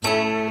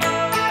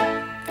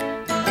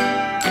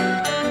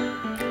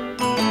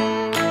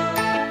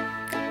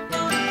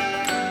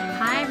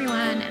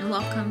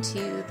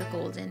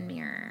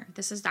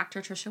This is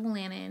Dr. Trisha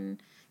Willannon,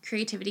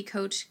 creativity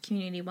coach,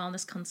 community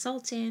wellness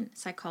consultant,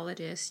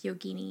 psychologist,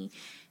 yogini,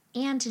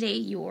 and today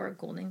your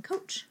golden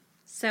coach.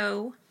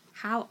 So,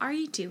 how are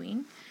you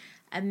doing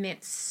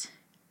amidst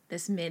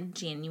this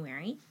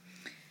mid-January?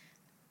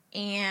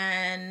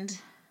 And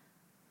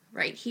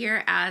right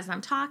here, as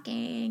I'm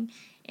talking,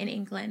 in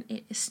England,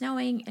 it is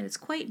snowing and it's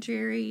quite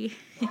dreary.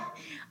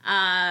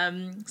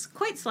 It's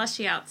quite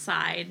slushy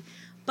outside,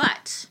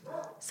 but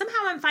somehow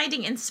I'm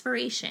finding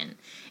inspiration.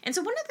 And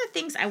so one of the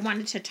things I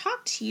wanted to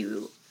talk to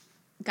you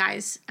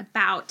guys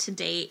about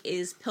today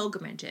is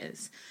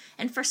pilgrimages.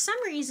 And for some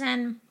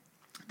reason,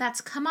 that's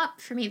come up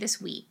for me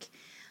this week.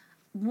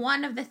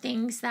 One of the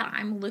things that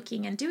I'm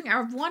looking and doing,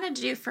 or wanted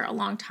to do for a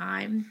long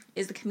time,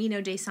 is the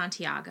Camino de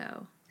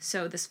Santiago.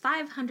 So this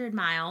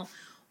 500-mile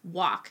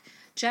walk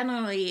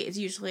generally is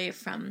usually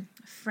from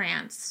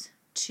France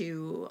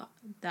to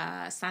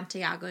the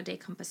Santiago de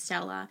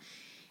Compostela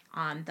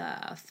on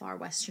the far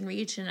western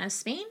region of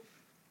Spain.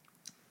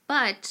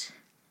 But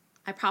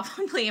I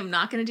probably am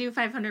not going to do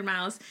 500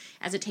 miles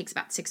as it takes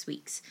about 6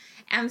 weeks.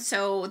 And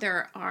so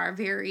there are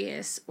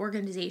various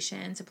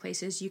organizations and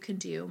places you can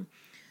do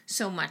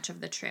so much of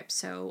the trip.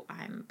 So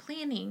I'm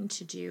planning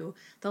to do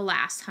the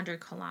last 100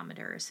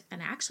 kilometers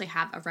and I actually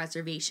have a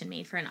reservation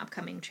made for an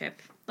upcoming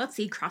trip. Let's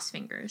see, cross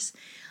fingers.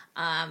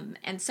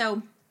 And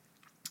so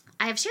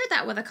I have shared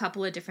that with a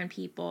couple of different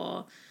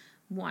people.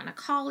 One, a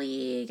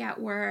colleague at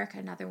work,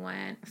 another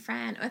one, a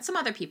friend, and some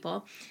other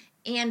people.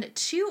 And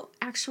two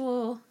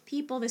actual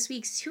people this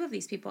week, two of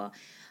these people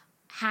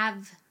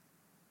have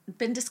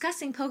been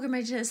discussing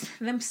pilgrimages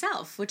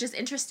themselves, which is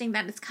interesting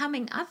that it's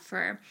coming up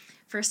for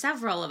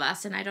several of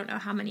us. And I don't know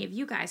how many of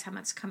you guys have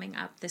much coming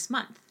up this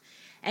month.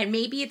 And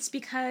maybe it's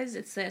because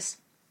it's this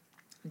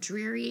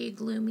dreary,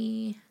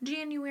 gloomy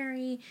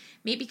January.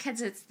 Maybe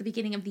because it's the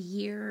beginning of the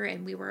year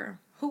and we were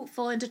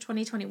hopeful into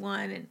 2021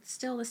 and it's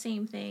still the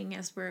same thing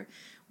as we're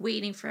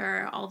waiting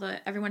for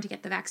everyone to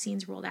get the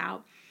vaccines rolled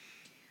out.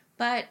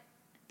 But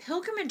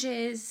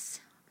pilgrimages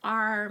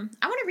are,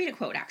 I want to read a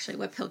quote actually,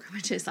 what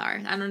pilgrimages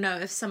are. I don't know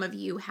if some of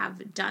you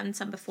have done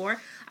some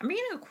before. I'm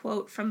reading a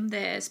quote from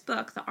this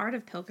book, The Art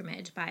of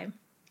Pilgrimage by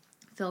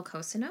Phil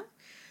Cosino,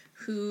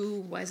 who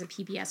was a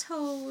PBS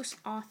host,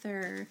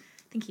 author.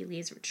 I think he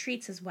leads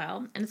retreats as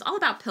well. And it's all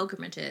about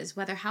pilgrimages,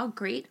 whether how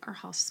great or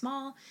how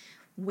small,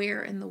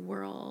 where in the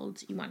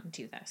world you want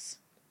to do this.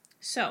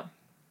 So,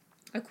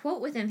 a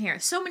quote within here.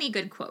 So many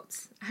good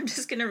quotes. I'm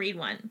just going to read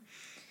one.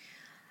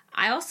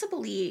 I also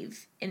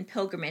believe in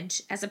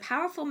pilgrimage as a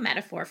powerful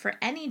metaphor for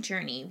any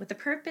journey with the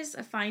purpose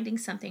of finding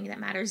something that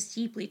matters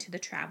deeply to the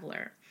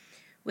traveler.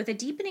 With a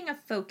deepening of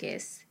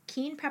focus,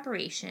 keen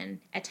preparation,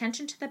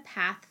 attention to the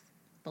path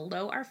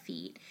below our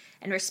feet,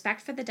 and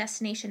respect for the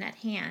destination at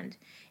hand,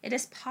 it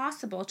is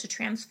possible to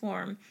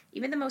transform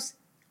even the most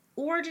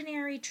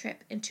ordinary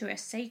trip into a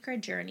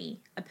sacred journey,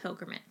 a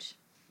pilgrimage.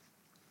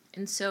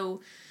 And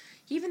so,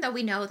 even though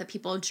we know that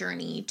people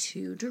journey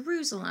to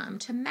Jerusalem,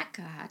 to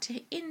Mecca,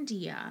 to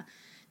India,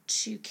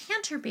 to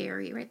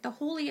Canterbury, right, the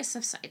holiest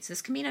of sites,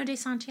 this Camino de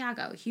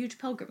Santiago, huge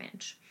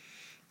pilgrimage.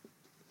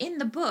 In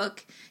the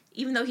book,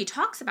 even though he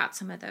talks about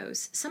some of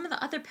the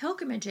other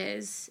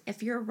pilgrimages,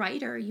 if you're a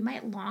writer, you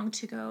might long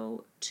to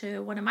go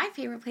to one of my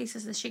favorite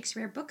places, the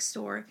Shakespeare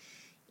Bookstore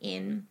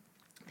in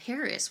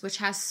Paris, which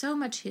has so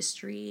much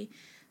history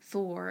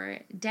for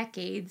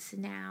decades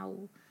now,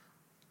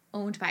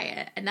 owned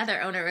by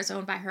another owner, is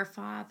owned by her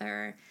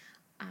father.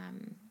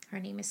 Her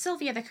name is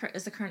Sylvia,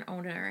 is the current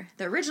owner.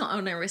 The original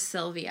owner was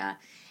Sylvia,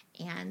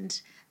 and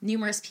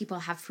numerous people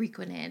have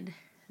frequented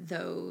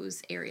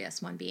those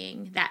areas, one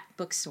being that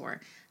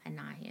bookstore.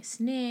 Anais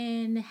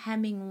Nin,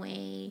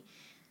 Hemingway,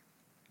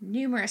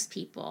 numerous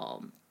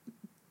people,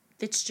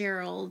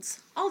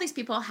 Fitzgerald's, all these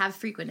people have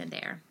frequented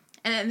there.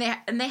 And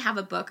they have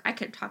a book. I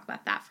could talk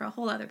about that for a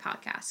whole other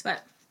podcast,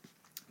 but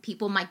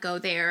people might go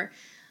there.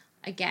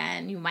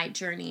 Again, you might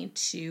journey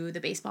to the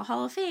Baseball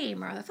Hall of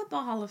Fame or the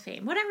Football Hall of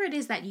Fame, whatever it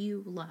is that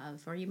you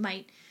love. Or you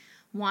might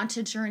want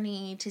to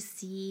journey to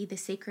see the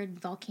sacred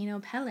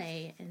volcano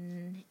Pele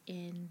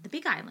in the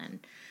Big Island.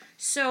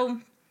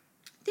 So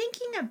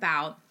thinking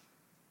about,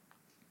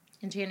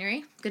 in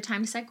January, good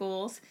time to set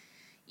goals,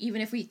 even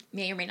if we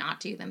may or may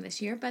not do them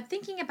this year, but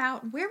thinking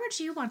about where would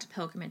you want to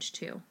pilgrimage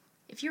to?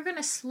 If you're going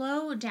to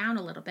slow down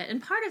a little bit,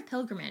 and part of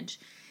pilgrimage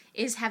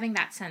is having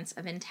that sense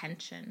of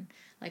intention.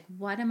 Like,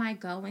 what am I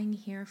going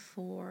here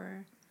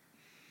for?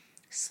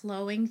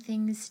 Slowing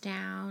things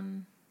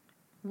down.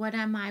 What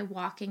am I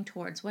walking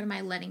towards? What am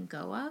I letting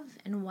go of?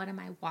 And what am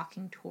I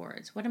walking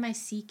towards? What am I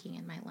seeking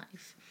in my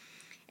life?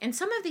 And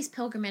some of these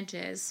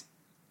pilgrimages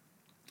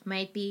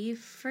might be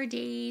for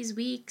days,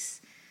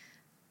 weeks,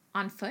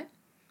 on foot,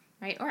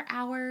 right? Or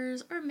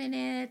hours, or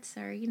minutes,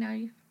 or,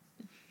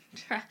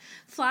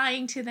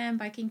 flying to them,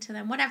 biking to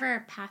them,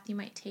 whatever path you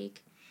might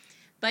take.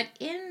 But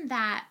in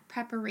that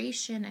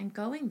preparation and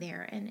going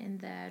there and in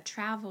the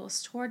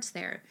travels towards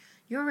there,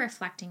 you're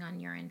reflecting on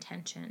your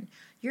intention.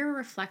 You're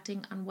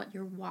reflecting on what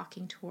you're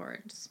walking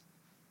towards.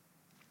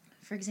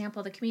 For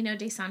example, the Camino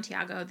de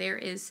Santiago, there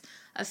is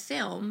a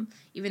film,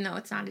 even though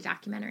it's not a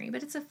documentary,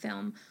 but it's a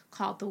film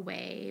called The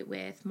Way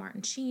with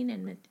Martin Sheen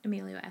and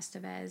Emilio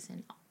Estevez,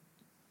 and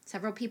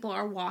several people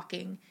are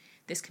walking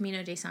this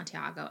Camino de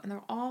Santiago, and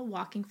they're all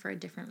walking for a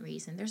different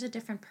reason. There's a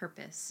different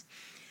purpose.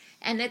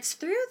 And it's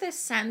through this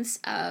sense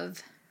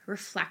of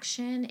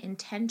reflection,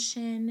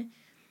 intention,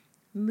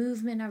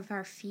 movement of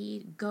our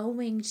feet,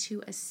 going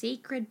to a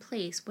sacred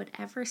place,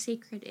 whatever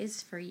sacred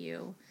is for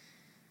you,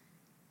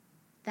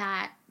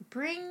 that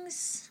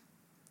brings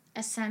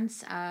a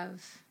sense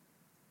of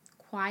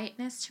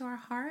quietness to our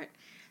heart,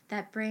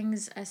 that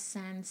brings a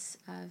sense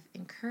of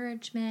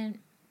encouragement,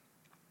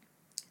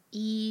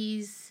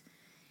 ease,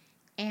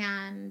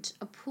 and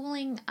a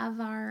pooling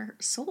of our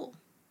soul,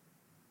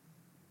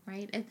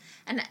 right?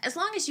 And as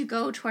long as you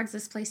go towards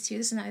this place too,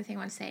 this is another thing I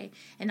want to say,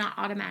 and not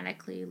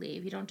automatically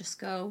leave. You don't just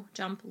go,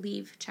 jump,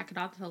 leave, check it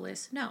off the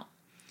list. No.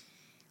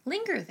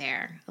 Linger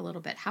there a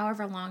little bit,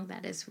 however long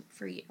that is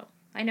for you.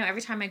 I know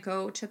every time I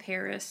go to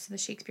Paris, the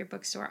Shakespeare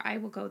bookstore, I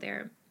will go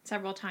there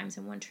several times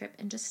in one trip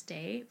and just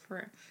stay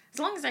for as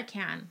long as I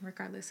can,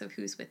 regardless of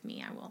who's with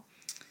me. I will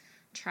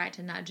try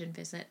to nudge and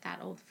visit that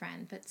old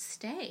friend, but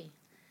stay.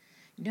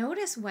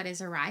 Notice what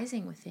is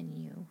arising within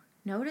you.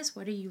 Notice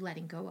what are you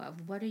letting go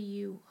of? What are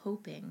you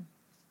hoping?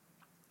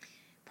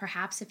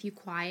 Perhaps if you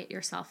quiet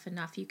yourself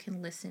enough, you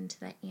can listen to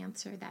the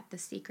answer that the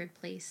sacred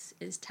place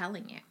is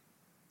telling you.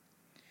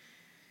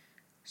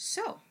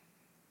 So,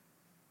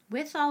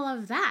 with all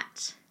of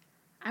that,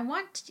 I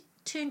want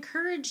to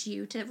encourage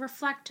you to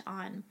reflect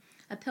on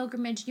a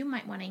pilgrimage you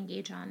might want to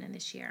engage on in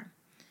this year,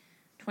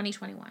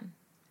 2021.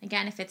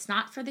 Again, if it's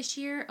not for this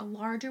year, a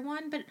larger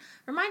one, but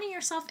reminding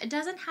yourself it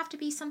doesn't have to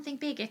be something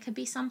big. It could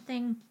be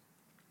something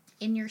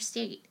in your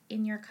state,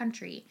 in your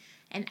country,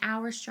 an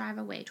hour's drive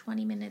away,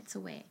 20 minutes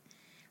away.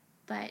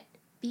 But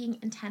being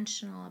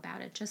intentional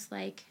about it, just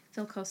like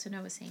Phil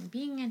Cosino was saying,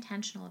 being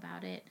intentional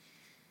about it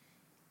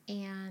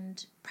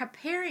and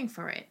preparing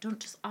for it. Don't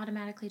just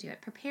automatically do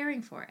it.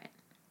 Preparing for it.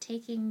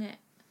 Taking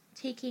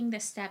the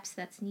steps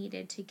that's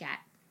needed to get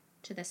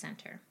to the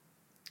center.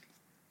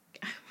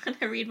 I want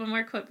to read one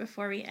more quote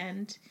before we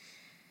end.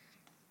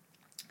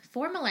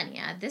 For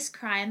millennia, this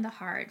cry in the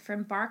heart for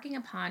embarking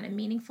upon a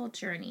meaningful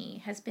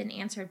journey has been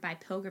answered by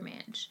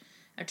pilgrimage,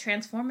 a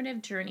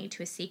transformative journey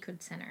to a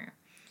sacred center.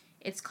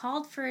 It's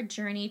called for a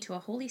journey to a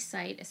holy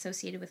site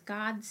associated with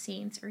God,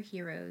 saints, or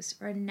heroes,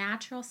 or a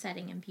natural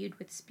setting imbued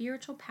with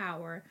spiritual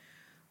power,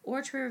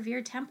 or to a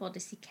revered temple to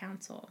seek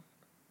counsel.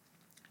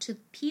 To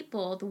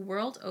people the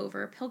world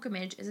over,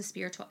 pilgrimage is a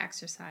spiritual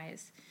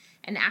exercise,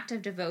 an act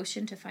of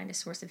devotion to find a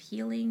source of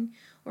healing,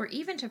 or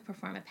even to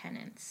perform a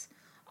penance.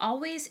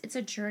 Always, it's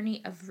a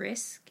journey of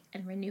risk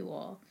and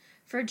renewal,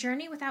 for a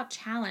journey without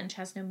challenge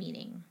has no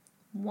meaning.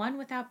 One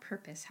without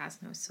purpose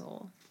has no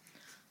soul.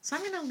 So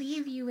I'm going to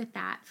leave you with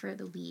that for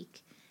the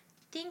week.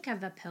 Think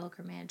of a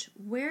pilgrimage.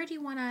 Where do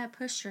you want to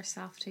push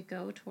yourself to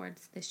go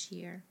towards this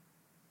year?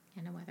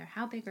 And whether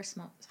how big or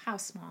small, how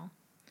small.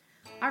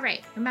 All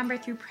right, remember,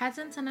 through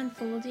presence and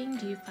unfolding,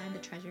 do you find the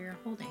treasure you're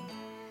holding?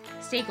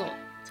 Stay gold.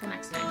 Till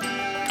next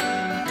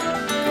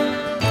time.